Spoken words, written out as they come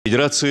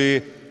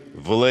Федерации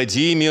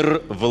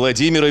Владимир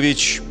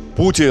Владимирович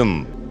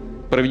Путин.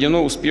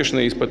 Проведено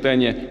успешное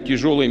испытание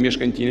тяжелой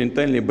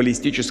межконтинентальной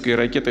баллистической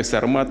ракеты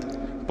 «Sarmat».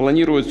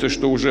 Планируется,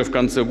 что уже в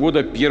конце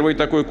года первый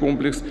такой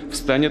комплекс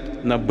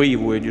встанет на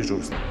боевое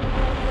дежурство.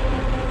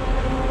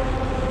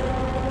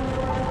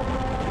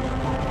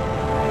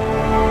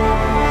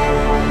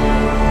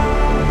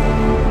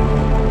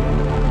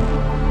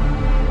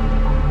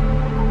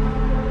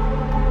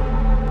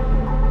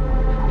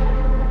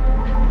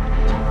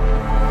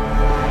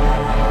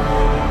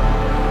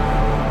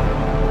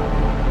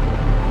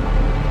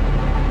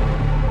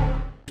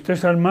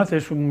 Este Sarmat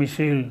es un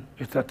misil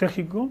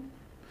estratégico.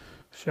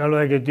 Se habla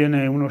de que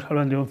tiene, unos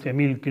hablan de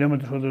 11.000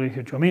 kilómetros, otros de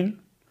 18.000,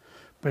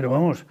 pero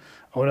vamos,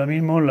 ahora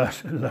mismo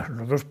los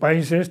dos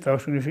países,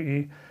 Estados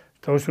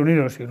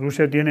Unidos y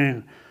Rusia,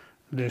 tienen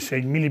de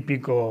 6.000 y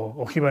pico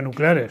ojivas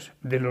nucleares,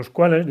 de las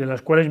cuales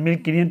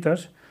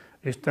 1.500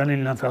 están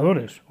en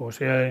lanzadores, o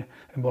sea, en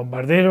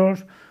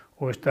bombarderos,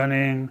 o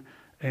están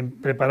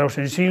preparados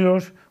en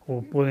silos,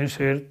 o pueden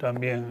ser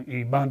también,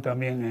 y van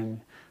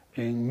también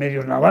en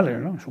medios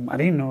navales, ¿no?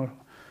 Submarinos.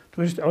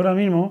 Entonces, ahora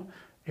mismo,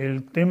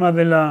 el tema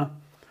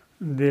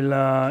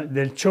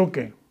del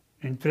choque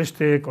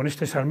con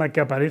este Sarmat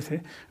que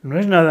aparece no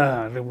es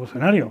nada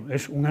revolucionario,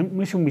 es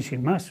un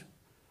misil más.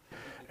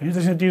 En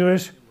este sentido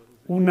es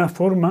una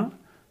forma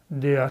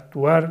de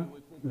actuar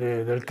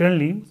del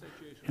Kremlin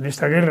en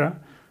esta guerra,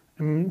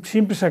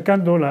 siempre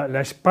sacando la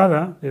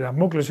espada de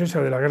Damocles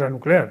esa de la guerra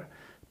nuclear,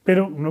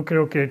 pero no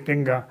creo que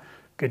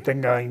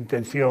tenga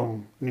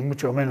intención, ni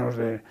mucho menos,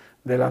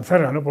 de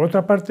lanzarla, ¿no? Por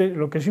otra parte,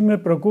 lo que sí me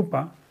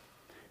preocupa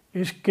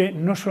es que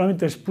no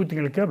solamente es Putin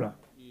el que habla,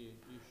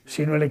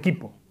 sino el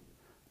equipo.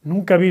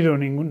 Nunca ha habido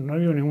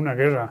ninguna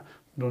guerra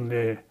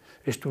donde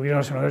estuvieran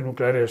las armas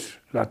nucleares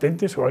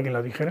latentes o alguien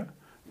la dijera,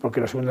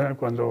 porque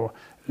cuando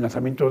el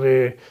lanzamiento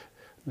de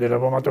las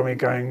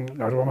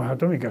bombas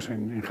atómicas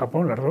en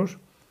Japón, las dos,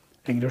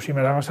 en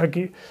Hiroshima y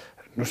Nagasaki,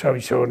 no se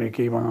avisó ni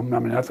que iban a una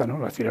amenaza, ¿no?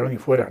 Las tiraron y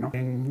fuera, ¿no?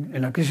 En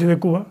la crisis de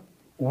Cuba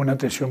hubo una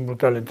tensión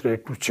brutal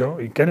entre Khrushchev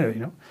y Kennedy,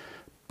 ¿no?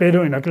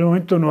 Pero en aquel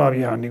momento no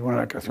había ninguna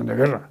declaración de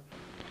guerra.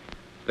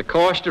 The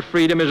cost of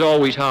freedom is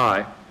always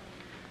high,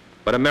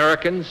 but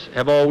Americans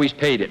have always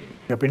paid it.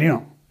 Mi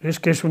opinión es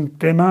que es un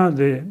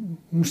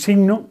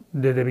signo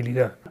de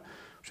debilidad.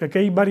 O sea que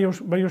hay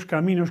varios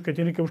caminos que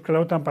tiene que buscar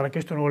la OTAN para que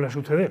esto no vuelva a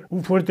suceder.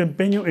 Un fuerte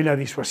empeño en la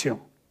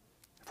disuasión,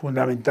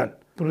 fundamental.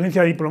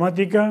 Prudencia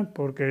diplomática,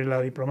 porque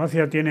la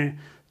diplomacia tiene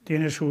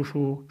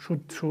su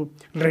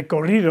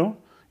recorrido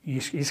y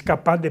es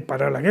capaz de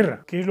parar la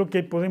guerra. ¿Qué es lo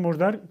que podemos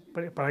dar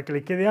para que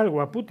le quede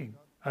algo a Putin?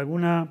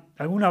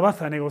 Alguna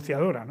baza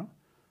negociadora, ¿no?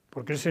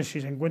 Porque si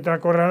se encuentra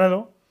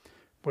acorralado,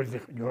 pues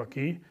yo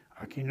aquí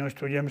no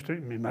estoy,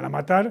 me van a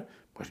matar,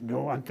 pues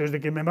yo antes de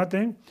que me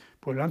maten,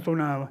 pues lanzo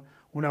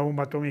una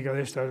bomba atómica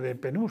de estas de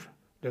Penús,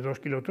 de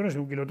 2 kilotones, de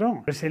 1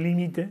 kilotón. Ese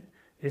límite,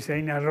 esa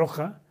línea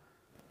roja,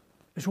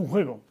 es un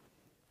juego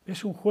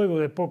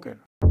de póker.